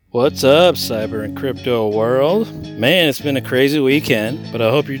What's up, cyber and crypto world? Man, it's been a crazy weekend, but I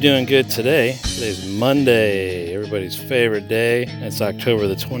hope you're doing good today. Today's Monday, everybody's favorite day. It's October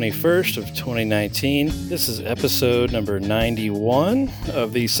the 21st of 2019. This is episode number 91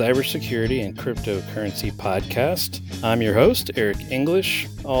 of the Cybersecurity and Cryptocurrency Podcast. I'm your host, Eric English.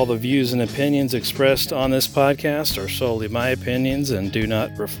 All the views and opinions expressed on this podcast are solely my opinions and do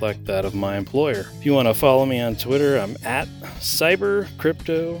not reflect that of my employer. If you want to follow me on Twitter, I'm at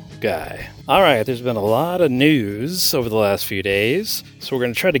CyberCryptoGuy. All right, there's been a lot of news over the last few days, so we're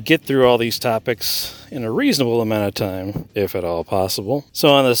going to try to get through all these topics in a reasonable amount of time, if at all possible. So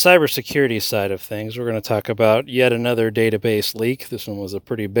on the cybersecurity side of things, we're going to talk about yet another database leak. This one was a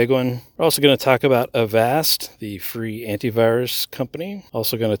pretty big one. We're also going to talk about Avast, the free antivirus company.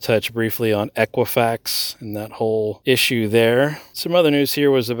 Also going to touch briefly on Equifax and that whole issue there. Some other news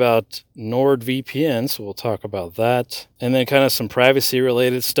here was about NordVPN, so we'll talk about that. And then kind of some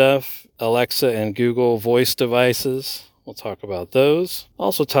privacy-related stuff. Alexa and Google voice devices. We'll talk about those.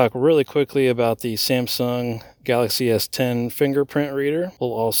 Also talk really quickly about the Samsung Galaxy S10 fingerprint reader.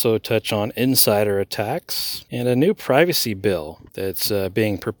 We'll also touch on insider attacks and a new privacy bill that's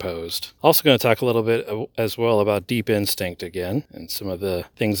being proposed. Also going to talk a little bit as well about Deep Instinct again and some of the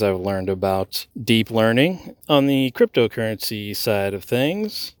things I've learned about deep learning. On the cryptocurrency side of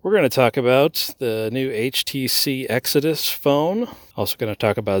things, we're going to talk about the new HTC Exodus phone. Also going to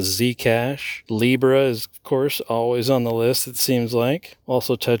talk about Zcash. Libra is, of course, always on the list, it seems like. We'll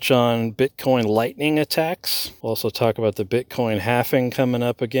also touch on Bitcoin Lightning attacks. We'll also talk about the Bitcoin halving coming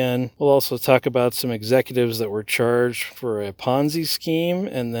up again. We'll also talk about some executives that were charged for a Ponzi scheme.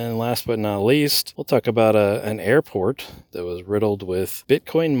 And then last but not least, we'll talk about an airport that was riddled with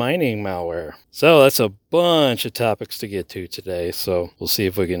Bitcoin mining malware. So that's a bunch of topics to get to today, so we'll see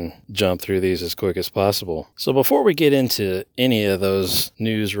if we can jump through these as quick as possible. So before we get into any of those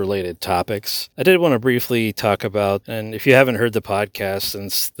news-related topics, I did want to briefly talk about, and if you haven't heard the podcast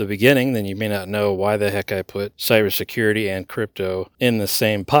since the beginning, then you may not know why the heck I put cybersecurity and crypto in the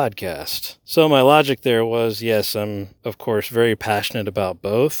same podcast. So my logic there was, yes, I'm, of course, very passionate about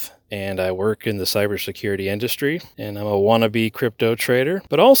both. And I work in the cybersecurity industry, and I'm a wannabe crypto trader.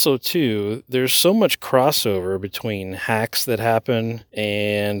 But also, too, there's so much crossover between hacks that happen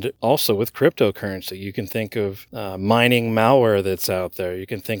and also with cryptocurrency. You can think of mining malware that's out there. You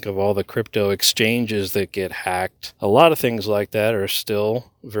can think of all the crypto exchanges that get hacked. A lot of things like that are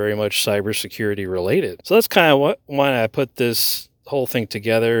still very much cybersecurity related. So that's kind of why I put this whole thing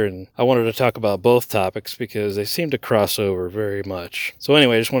together, and I wanted to talk about both topics because they seem to cross over very much. So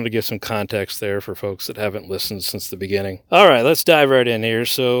anyway, I just wanted to give some context there for folks that haven't listened since the beginning. All right, let's dive right in here.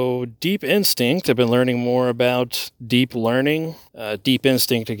 So Deep Instinct, I've been learning more about deep learning. Deep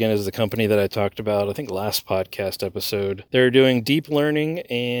Instinct, again, is the company that I talked about, I think last podcast episode. They're doing deep learning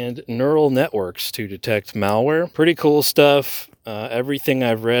and neural networks to detect malware. Pretty cool stuff. Everything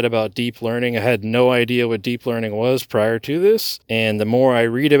I've read about deep learning, I had no idea what deep learning was prior to this. And the more I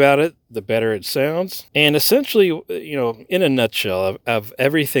read about it, the better it sounds. And essentially, in a nutshell, of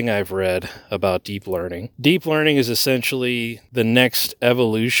everything I've read about deep learning is essentially the next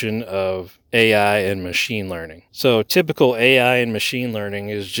evolution of AI and machine learning. So typical AI and machine learning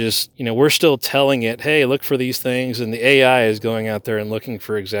is just, we're still telling it, hey, look for these things, and the AI is going out there and looking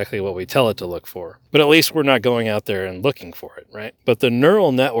for exactly what we tell it to look for. But at least we're not going out there and looking for it, right? But the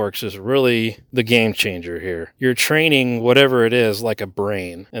neural networks is really the game changer here. You're training whatever it is like a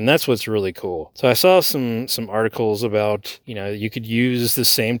brain, and that's what's really cool. So I saw some articles about, you could use the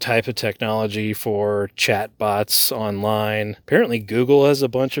same type of technology for chat bots online. Apparently Google has a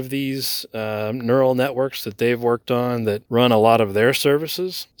bunch of these neural networks that they've worked on that run a lot of their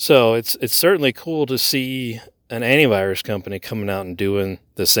services. So it's certainly cool to see an antivirus company coming out and doing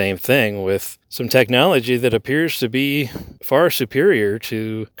the same thing with some technology that appears to be far superior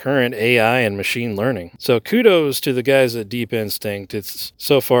to current AI and machine learning. So kudos to the guys at Deep Instinct. It's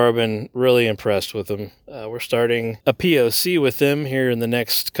so far I've been really impressed with them. We're starting a POC with them here in the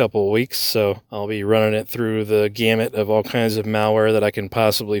next couple of weeks, so I'll be running it through the gamut of all kinds of malware that I can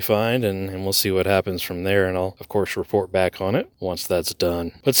possibly find, and we'll see what happens from there, and I'll, of course, report back on it once that's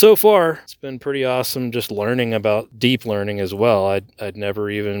done. But so far, it's been pretty awesome just learning about deep learning as well. I'd never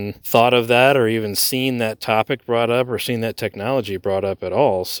even thought of that or even seen that topic brought up or seen that technology brought up at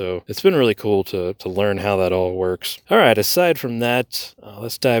all. So it's been really cool to learn how that all works. All right, aside from that,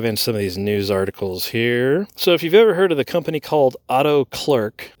 let's dive into some of these news articles here. So if you've ever heard of the company called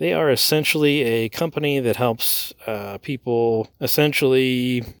AutoClerk, they are essentially a company that helps people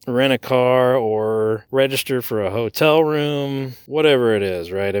essentially rent a car or register for a hotel room, whatever it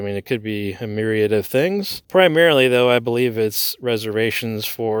is, right? I mean, it could be a myriad of things. Primarily, though, I believe it's reservations reservations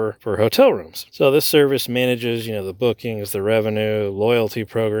for hotel rooms. So this service manages, the bookings, the revenue, loyalty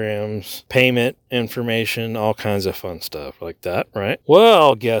programs, payment information, all kinds of fun stuff like that, right?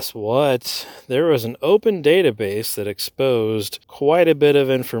 Well, guess what? There was an open database that exposed quite a bit of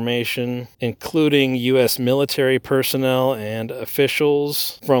information, including U.S. military personnel and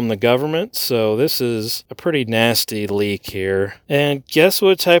officials from the government. So this is a pretty nasty leak here. And guess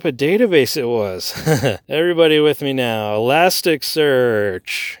what type of database it was? Everybody with me now.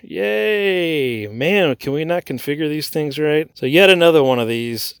 Elasticsearch. Yay! Man, can we not configure these things right? So yet another one of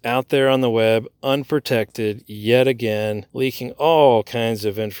these out there on the web, unprotected, yet again, leaking all kinds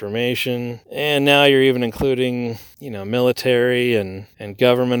of information. And now you're even including, military and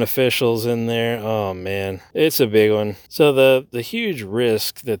government officials in there. Oh man, it's a big one. So the huge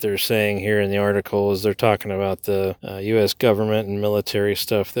risk that they're saying here in the article is they're talking about the U.S. government and military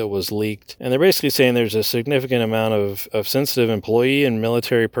stuff that was leaked. And they're basically saying there's a significant amount of sensitive employee and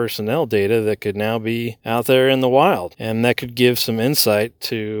military personnel data that could now be out there in the wild. And that could give some insight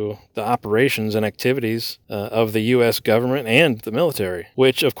to the operations and activities of the U.S. government and the military,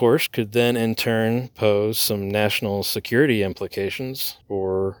 which, of course, could then in turn pose some national security implications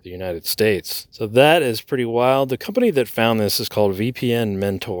for the United States. So that is pretty wild. The company that found this is called VPN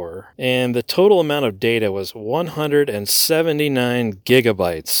Mentor, and the total amount of data was 179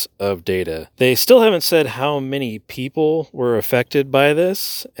 gigabytes of data. They still haven't said how many people were affected by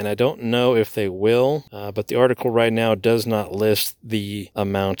this, and I don't know if they will, but the article right now does not list the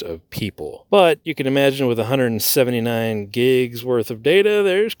amount of people. But you can imagine with 179 gigs worth of data,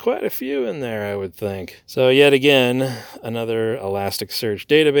 there's quite a few in there, I would think. So yet again, another Elasticsearch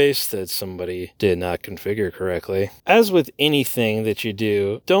database that somebody did not configure correctly. As with anything that you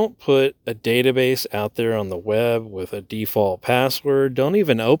do, don't put a database out there on the web with a default password. Don't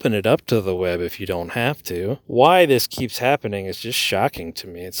even open it up to the web if you don't have to. Why this keeps happening is just shocking to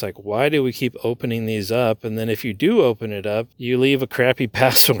me. It's like, why do we keep opening these up? And then if you do open it up, you leave a crappy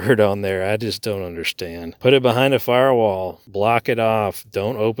password on there. I just don't understand. Put it behind a firewall. Block it off.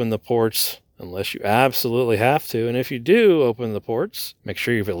 Don't open the ports unless you absolutely have to. And if you do open the ports, make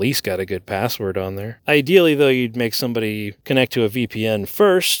sure you've at least got a good password on there. Ideally, though, you'd make somebody connect to a VPN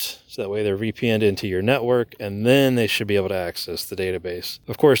first, so that way they're VPN'd into your network, and then they should be able to access the database.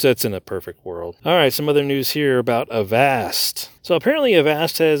 Of course, that's in a perfect world. All right, some other news here about Avast. So apparently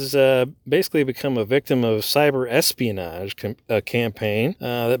Avast has basically become a victim of cyber espionage campaign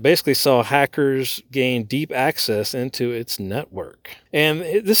that basically saw hackers gain deep access into its network. And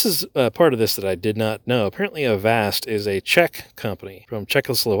this is part of this that I did not know. Apparently Avast is a Czech company from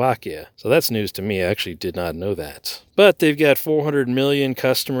Czechoslovakia. So that's news to me. I actually did not know that. But they've got 400 million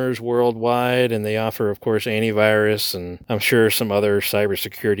customers worldwide, and they offer, of course, antivirus and I'm sure some other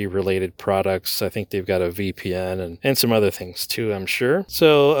cybersecurity related products. I think they've got a VPN and some other things too, I'm sure.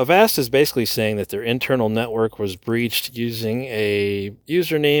 So Avast is basically saying that their internal network was breached using a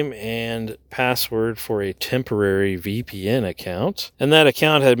username and password for a temporary VPN account. And that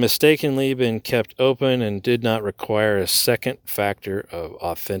account had mistakenly been kept open and did not require a second factor of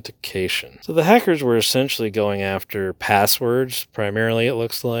authentication. So the hackers were essentially going after passwords, primarily it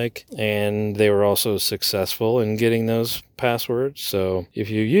looks like, and they were also successful in getting those passwords. So if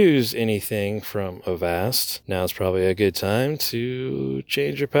you use anything from Avast, now's probably a good time to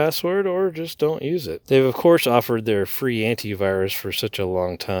change your password or just don't use it. They've of course offered their free antivirus for such a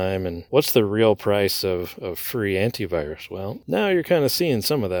long time, and what's the real price of free antivirus? Well, now you're kind of seeing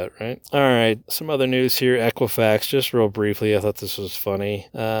some of that, right? All right, some other news here. Equifax, just real briefly, I thought this was funny.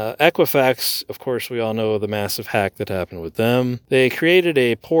 Equifax, of course, we all know the massive hack that happened with them. They created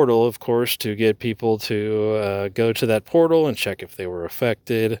a portal, of course, to get people to go to that portal and check if they were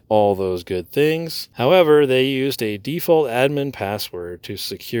affected, all those good things. However, they used a default admin password to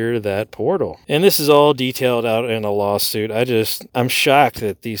secure that portal. And this is all detailed out in a lawsuit. I'm shocked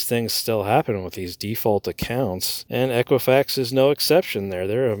that these things still happen with these default accounts. And Equifax is no exception there.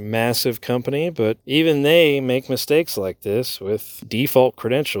 They're a massive company, but even they make mistakes like this with default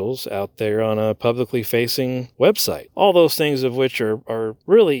credentials out there on a publicly facing website. All those things of which are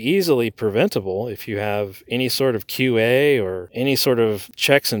really easily preventable if you have any sort of QA or any sort of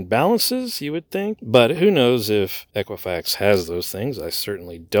checks and balances, you would think. But who knows if Equifax has those things? I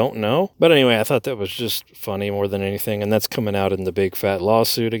certainly don't know. But anyway, I thought that was just funny more than anything, and that's coming out in the big fat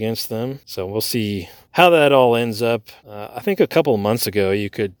lawsuit against them. So we'll see how that all ends up, I think a couple of months ago, you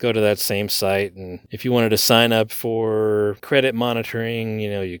could go to that same site, and if you wanted to sign up for credit monitoring,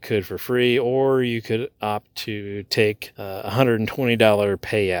 you could for free, or you could opt to take a $120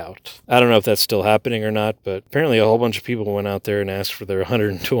 payout. I don't know if that's still happening or not, but apparently a whole bunch of people went out there and asked for their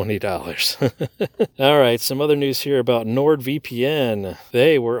 $120. All right, some other news here about NordVPN.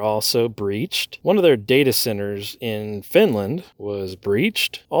 They were also breached. One of their data centers in Finland was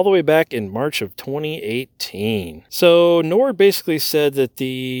breached all the way back in March of 2018. So Nord basically said that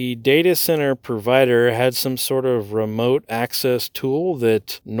the data center provider had some sort of remote access tool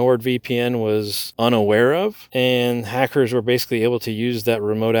that NordVPN was unaware of, and hackers were basically able to use that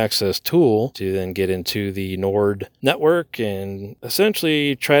remote access tool to then get into the Nord network and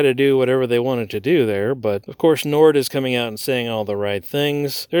essentially try to do whatever they wanted to do there. But of course, Nord is coming out and saying all the right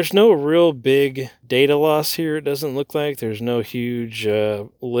things. There's no real big data loss here, it doesn't look like. There's no huge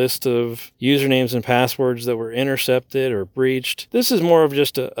list of usernames and passwords that were intercepted or breached. This is more of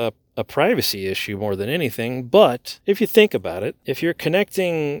just a privacy issue more than anything. But if you think about it, if you're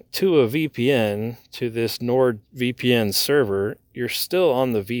connecting to a VPN to this NordVPN server, you're still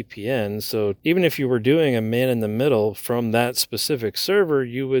on the VPN. So even if you were doing a man in the middle from that specific server,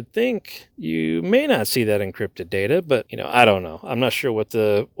 you would think you may not see that encrypted data. But, I don't know. I'm not sure what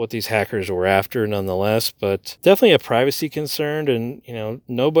these hackers were after nonetheless, but definitely a privacy concern. And,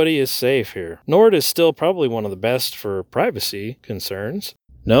 nobody is safe here. Nord is still probably one of the best for privacy concerns.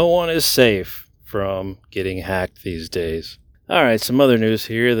 No one is safe from getting hacked these days. All right, some other news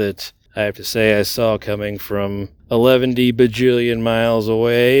here that I have to say I saw coming from 11 bajillion miles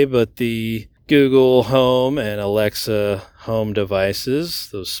away, but the Google Home and Alexa home devices,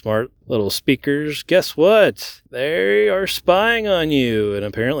 those smart little speakers, guess what? They are spying on you, and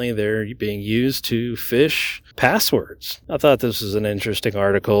apparently they're being used to phish passwords. I thought this was an interesting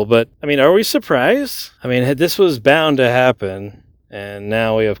article, but, are we surprised? This was bound to happen. And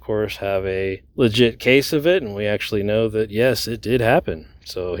now we, of course, have a legit case of it, and we actually know that, yes, it did happen.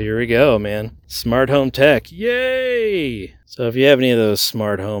 So here we go, man. Smart home tech. Yay! So if you have any of those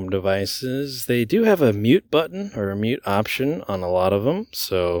smart home devices, they do have a mute button or a mute option on a lot of them.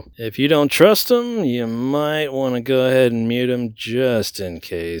 So if you don't trust them, you might want to go ahead and mute them just in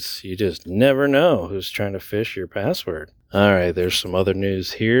case. You just never know who's trying to phish your password. All right, there's some other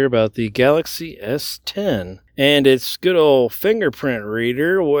news here about the Galaxy S10 and its good old fingerprint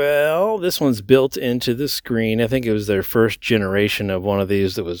reader. Well, this one's built into the screen. I think it was their first generation of one of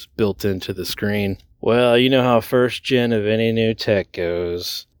these that was built into the screen. Well, you know how first gen of any new tech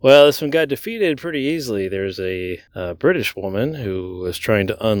goes. Well, this one got defeated pretty easily. There's a British woman who was trying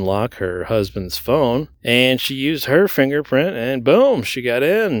to unlock her husband's phone, and she used her fingerprint, and boom, she got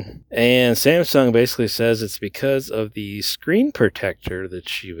in. And Samsung basically says it's because of the screen protector that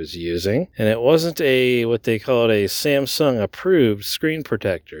she was using, and it wasn't what they called a Samsung-approved screen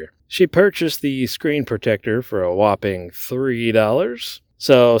protector. She purchased the screen protector for a whopping $3.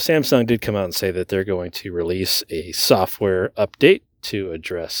 So Samsung did come out and say that they're going to release a software update to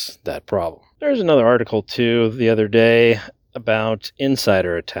address that problem. There's another article too the other day about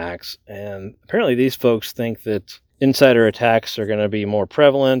insider attacks, and apparently these folks think that insider attacks are going to be more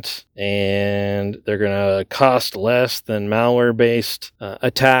prevalent and they're going to cost less than malware-based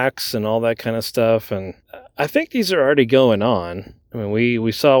attacks and all that kind of stuff. And I think these are already going on.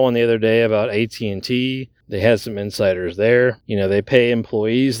 We saw one the other day about AT&T. They had some insiders there. They pay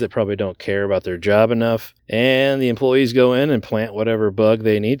employees that probably don't care about their job enough, and the employees go in and plant whatever bug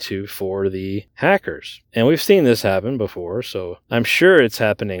they need to for the hackers. And we've seen this happen before, so I'm sure it's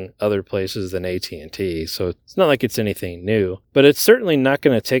happening other places than AT&T, so it's not like it's anything new. But it's certainly not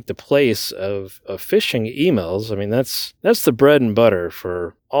going to take the place of phishing emails. That's the bread and butter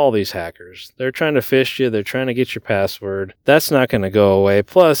for all these hackers. They're trying to phish you. They're trying to get your password. That's not going to go away.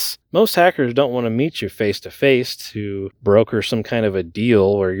 Plus, most hackers don't want to meet you face-to-face to broker some kind of a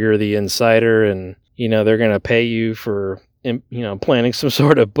deal where you're the insider and, they're going to pay you for, planting some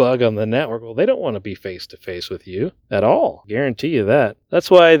sort of bug on the network. Well, they don't want to be face-to-face with you at all. Guarantee you that. That's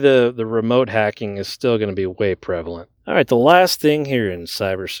why the remote hacking is still going to be way prevalent. All right, the last thing here in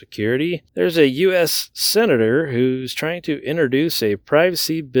cybersecurity, there's a U.S. senator who's trying to introduce a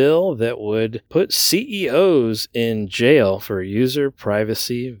privacy bill that would put CEOs in jail for user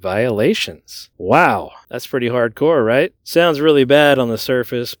privacy violations. Wow, that's pretty hardcore, right? Sounds really bad on the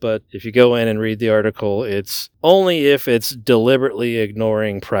surface, but if you go in and read the article, it's only if it's deliberately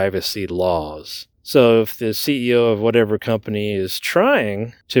ignoring privacy laws. So if the CEO of whatever company is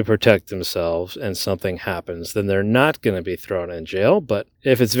trying to protect themselves and something happens, then they're not going to be thrown in jail. But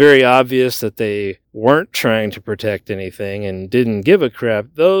if it's very obvious that they weren't trying to protect anything and didn't give a crap,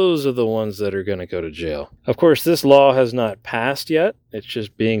 those are the ones that are going to go to jail. Of course, this law has not passed yet. It's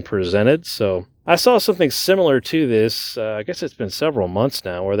just being presented. So I saw something similar to this, I guess it's been several months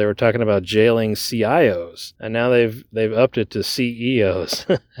now, where they were talking about jailing CIOs, and now they've upped it to CEOs.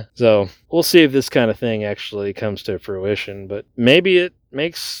 So we'll see if this kind of thing actually comes to fruition, but maybe it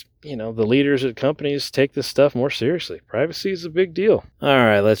makes the leaders at companies take this stuff more seriously. Privacy is a big deal. All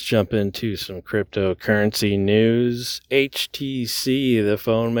right, let's jump into some cryptocurrency news. HTC, the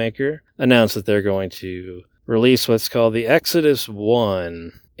phone maker, announced that they're going to release what's called the Exodus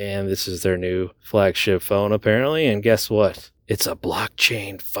 1. And this is their new flagship phone, apparently. And guess what? It's a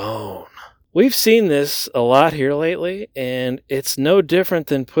blockchain phone. We've seen this a lot here lately, and it's no different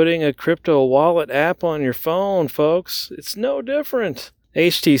than putting a crypto wallet app on your phone, folks. It's no different.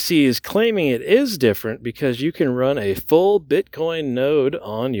 HTC is claiming it is different because you can run a full Bitcoin node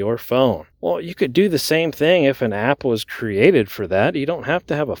on your phone. Well, you could do the same thing if an app was created for that. You don't have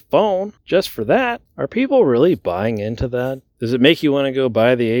to have a phone just for that. Are people really buying into that? Does it make you want to go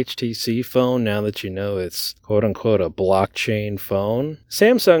buy the HTC phone now that you know it's quote-unquote a blockchain phone?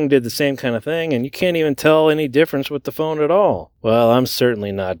 Samsung did the same kind of thing, and you can't even tell any difference with the phone at all. Well, I'm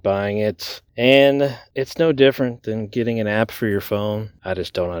certainly not buying it. And it's no different than getting an app for your phone. I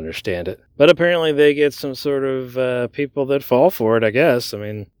just don't understand it. But apparently they get some sort of people that fall for it, I guess. I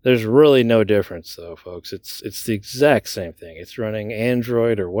mean, there's really no difference, though, folks. It's the exact same thing. It's running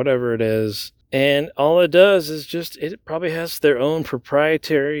Android or whatever it is. And all it does is it probably has their own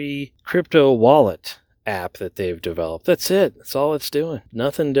proprietary crypto wallet app that they've developed. That's it. That's all it's doing.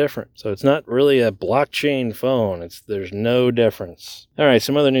 Nothing different. So it's not really a blockchain phone. There's no difference. All right,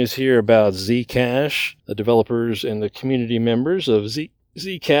 some other news here about Zcash. The developers and the community members of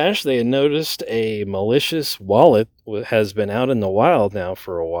Zcash, they had noticed a malicious wallet has been out in the wild now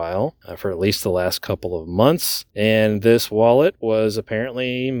for a while, for at least the last couple of months. And this wallet was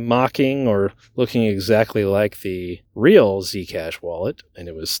apparently mocking or looking exactly like the real Zcash wallet, and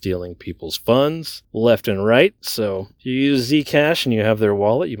it was stealing people's funds left and right. So if you use Zcash and you have their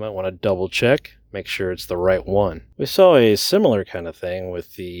wallet, you might want to double check. Make sure it's the right one. We saw a similar kind of thing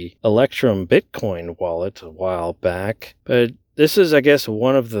with the Electrum Bitcoin wallet a while back, but this is, I guess,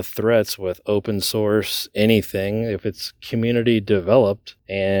 one of the threats with open source anything. If it's community developed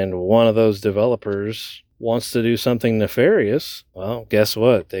and one of those developers wants to do something nefarious, well, guess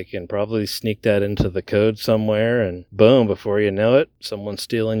what? They can probably sneak that into the code somewhere, and boom, before you know it, someone's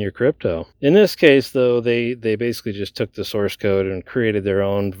stealing your crypto. In this case, though, they basically just took the source code and created their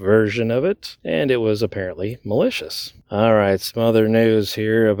own version of it, and it was apparently malicious. All right, some other news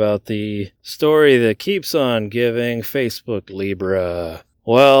here about the story that keeps on giving, Facebook Libra.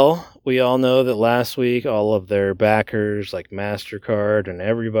 Well, we all know that last week all of their backers like MasterCard and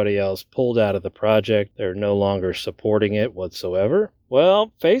everybody else pulled out of the project. They're no longer supporting it whatsoever.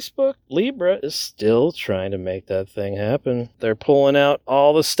 Well, Facebook Libra is still trying to make that thing happen. They're pulling out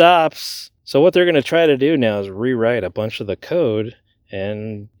all the stops. So what they're going to try to do now is rewrite a bunch of the code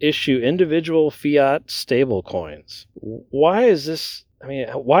and issue individual fiat stablecoins. Why is this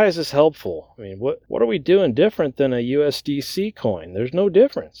helpful? I mean, what are we doing different than a USDC coin? There's no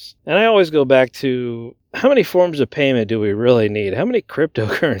difference. And I always go back to, how many forms of payment do we really need? How many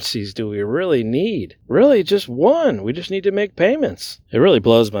cryptocurrencies do we really need? Really, just one. We just need to make payments. It really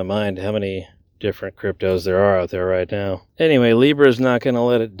blows my mind how many different cryptos there are out there right now. Anyway, Libra's not going to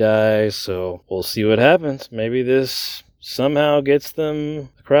let it die, so we'll see what happens. Maybe this somehow gets them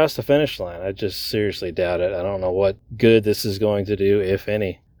across the finish line. I just seriously doubt it. I don't know what good this is going to do, if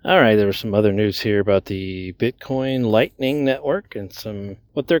any. All right, there was some other news here about the Bitcoin Lightning Network and some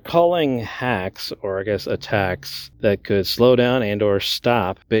what they're calling hacks, or I guess attacks, that could slow down and or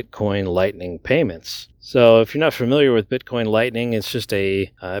stop Bitcoin Lightning payments. So if you're not familiar with Bitcoin Lightning, it's just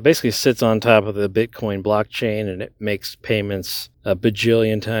it basically sits on top of the Bitcoin blockchain, and it makes payments a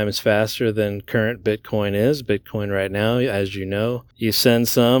bajillion times faster than current Bitcoin is. Bitcoin right now, as you know, you send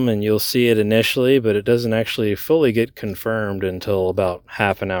some and you'll see it initially, but it doesn't actually fully get confirmed until about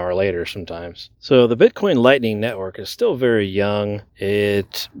half an hour later sometimes. So the Bitcoin Lightning Network is still very young.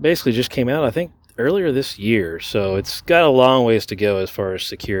 It basically just came out, I think, earlier this year, so it's got a long ways to go as far as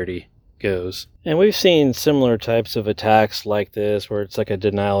security goes. And we've seen similar types of attacks like this, where it's like a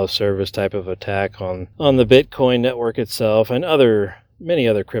denial of service type of attack on the Bitcoin network itself and many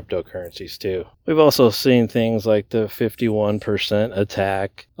other cryptocurrencies too. We've also seen things like the 51%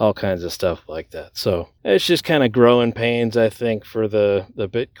 attack, all kinds of stuff like that. So It's just kind of growing pains, I think, for the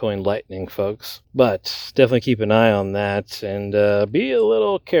Bitcoin Lightning folks. But definitely keep an eye on that and be a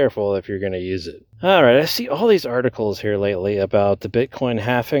little careful if you're going to use it. All right, I see all these articles here lately about the Bitcoin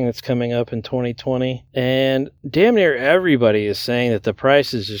halving that's coming up in 2020, and damn near everybody is saying that the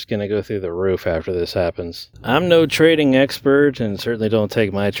price is just going to go through the roof after this happens. I'm no trading expert and certainly don't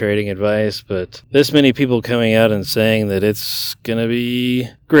take my trading advice, but this many people coming out and saying that it's going to be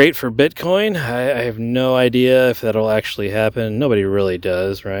great for Bitcoin, I have no idea if that'll actually happen. Nobody really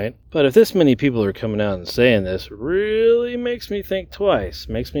does, right? But if this many people are coming out and saying this, really makes me think twice.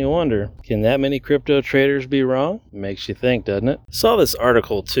 Makes me wonder, can that many crypto traders be wrong? Makes you think, doesn't it? Saw this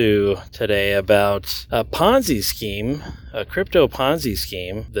article too today about a Ponzi scheme, a crypto Ponzi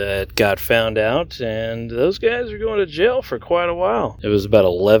scheme that got found out, and those guys are going to jail for quite a while. It was about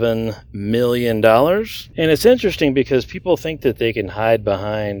 $11 million. And it's interesting because people think that they can hide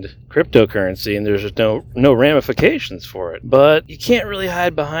behind cryptocurrency and there's no ramifications for it. But you can't really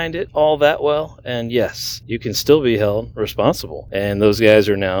hide behind it all that well. And yes, you can still be held responsible. And those guys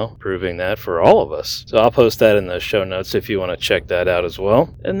are now proving that for all of us. So I'll post that in the show notes if you want to check that out as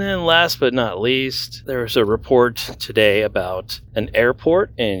well. And then last but not least, there was a report today about an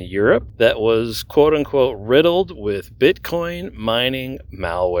airport in Europe that was quote unquote riddled with Bitcoin mining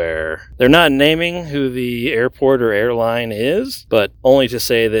malware. They're not naming who the airport or airline is, but only to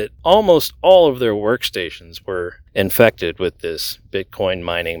say that almost all of their workstations were infected with this Bitcoin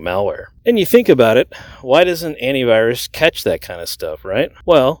mining malware. And you think about it, why doesn't antivirus catch that kind of stuff, right?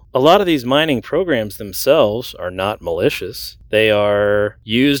 Well, a lot of these mining programs themselves are not malicious. They are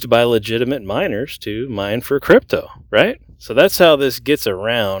used by legitimate miners to mine for crypto, right? So that's how this gets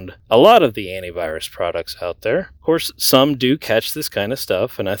around a lot of the antivirus products out there. Of course, some do catch this kind of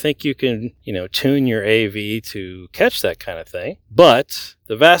stuff, and I think you can, tune your AV to catch that kind of thing. But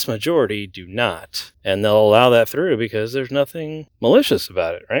the vast majority do not, and they'll allow that through because there's nothing malicious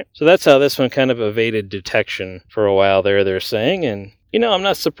about it, right? So that's how this one kind of evaded detection for a while there, they're saying, and I'm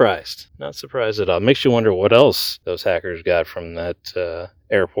not surprised. Not surprised at all. It makes you wonder what else those hackers got from that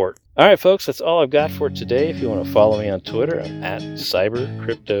airport. All right, folks, that's all I've got for today. If you want to follow me on Twitter, I'm at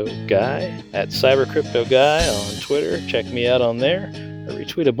CyberCryptoGuy. At CyberCryptoGuy on Twitter. Check me out on there. I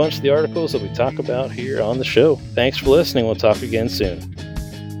retweet a bunch of the articles that we talk about here on the show. Thanks for listening. We'll talk again soon.